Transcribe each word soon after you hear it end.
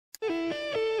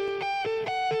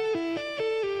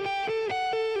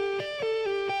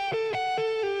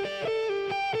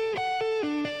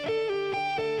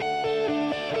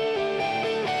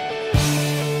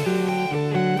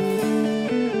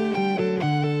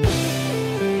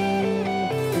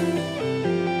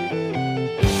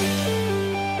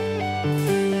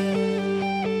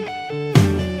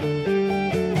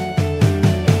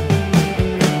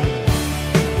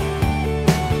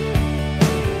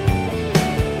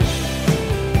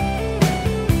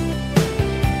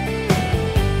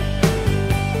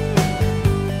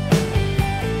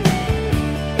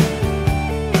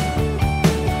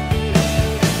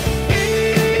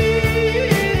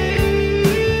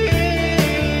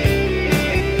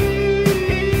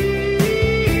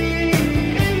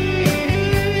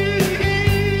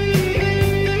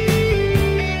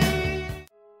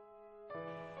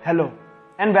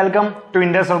and welcome to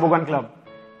INDUS Robotics Club.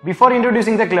 Before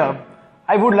introducing the club,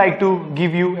 I would like to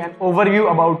give you an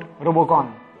overview about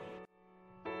Robocon.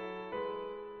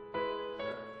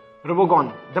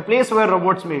 Robocon, the place where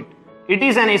robots meet. It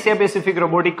is an Asia-Pacific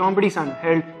robotic competition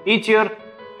held each year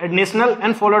at national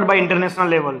and followed by international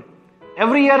level.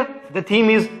 Every year, the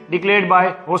theme is declared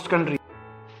by host country.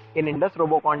 In INDUS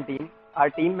Robocon team,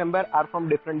 our team members are from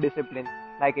different disciplines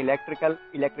like electrical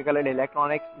and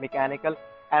electronics, mechanical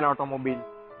and automobile.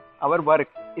 Our work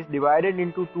is divided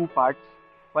into two parts.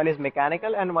 One is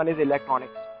mechanical and one is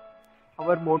electronics.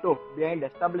 Our motto behind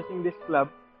establishing this club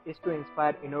is to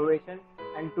inspire innovation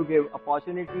and to give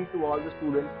opportunity to all the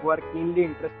students who are keenly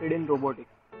interested in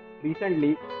robotics.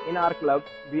 Recently, in our club,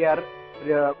 we are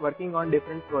working on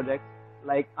different projects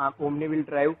like omni-wheel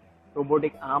drive,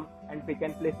 robotic arm and pick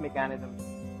and place mechanism.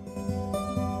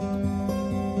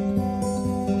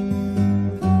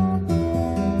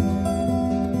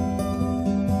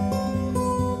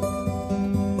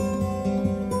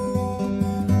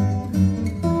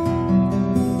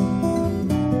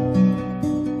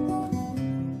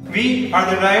 We are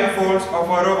the driving force of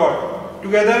our robot.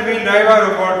 Together we will drive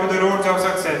our robot to the roads of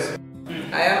success.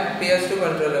 I am PS2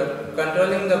 controller,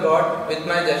 controlling the bot with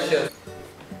my gestures.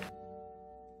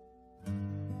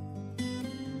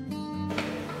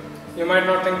 You might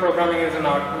not think programming is an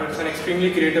art, but it's an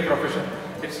extremely creative profession.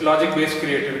 It's logic-based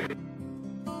creativity.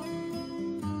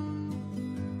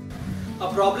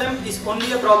 A problem is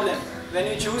only a problem when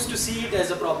you choose to see it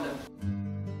as a problem.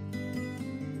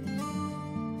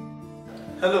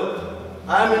 Hello,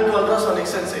 I am into ultrasonic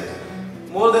sensing.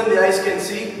 More than the eyes can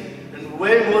see and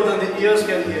way more than the ears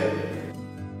can hear.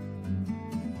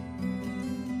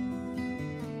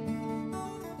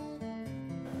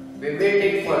 We built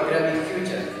it for grabbing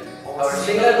future. Our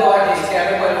single bot is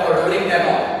capable for ruling them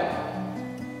all.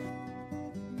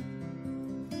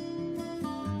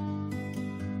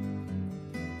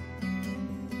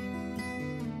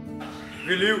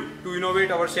 We live to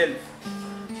innovate ourselves.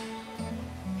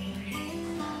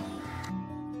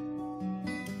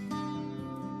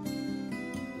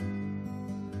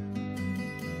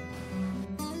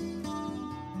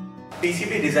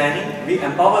 PCB designing, we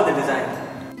empower the design.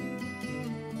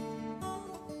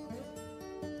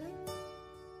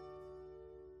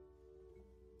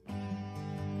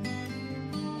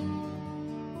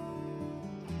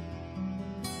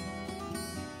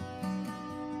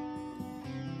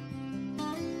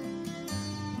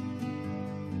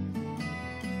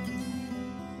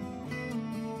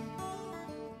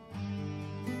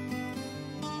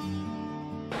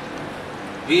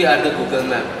 We are the Google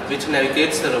Map, which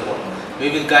navigates the robot. We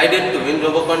will guide it to win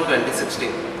Robocon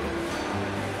 2016.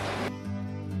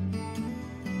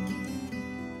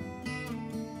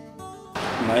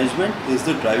 Management is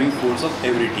the driving force of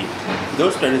every team.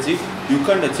 Without strategy, you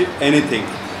can't achieve anything.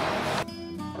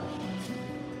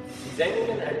 Designing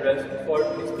an address for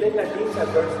displaying a team's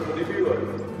efforts to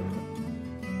reviewers.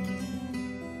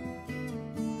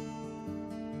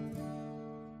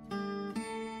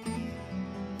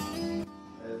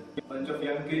 A bunch of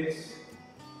young kids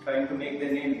trying to make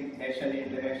their name nationally,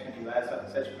 internationally via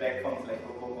such platforms like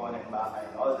Robocon and Baha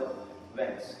and all the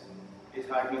events is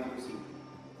heartening to see.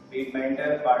 Being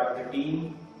mentor, part of the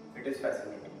team, it is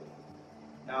fascinating.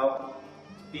 Now,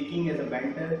 speaking as a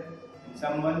mentor and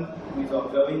someone who is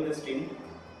observing the stint,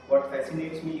 what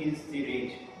fascinates me is the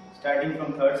range. Starting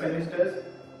from third semesters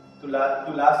to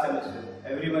last semester,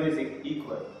 everyone is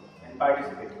equal and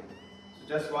participating.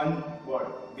 So just one word,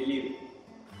 believe.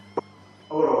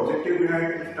 Our objective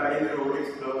behind starting the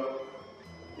Robotics Club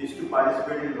is to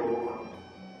participate in Robocon.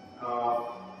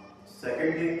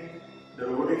 Second thing, the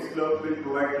Robotics Club will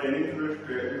provide training to the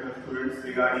students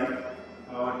regarding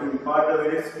to impart the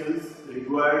various skills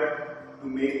required to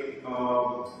make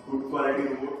good quality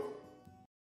robots.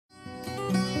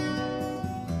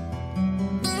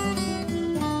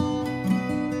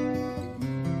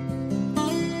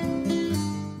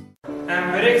 I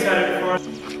am very excited for.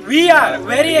 We are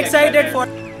very excited for.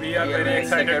 We are very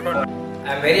excited for. I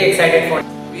am very excited for.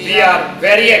 We are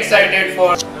very excited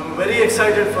for. I am very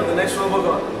excited for the next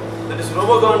Robocon. That is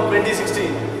Robocon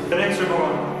 2016. The next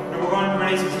Robocon. Robocon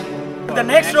 2016. The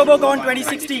next Robocon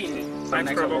 2016.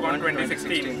 Next Robocon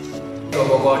 2016.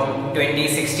 Robocon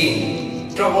 2016.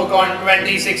 Robocon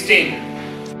 2016.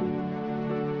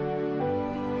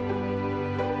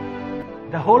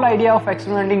 The whole idea of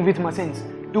experimenting with machines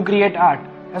to create art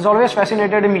has always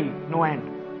fascinated me, no end.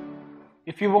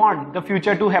 If you want the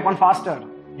future to happen faster,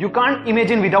 you can't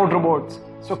imagine without robots.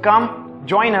 So come,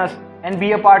 join us and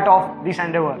be a part of this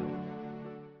endeavor.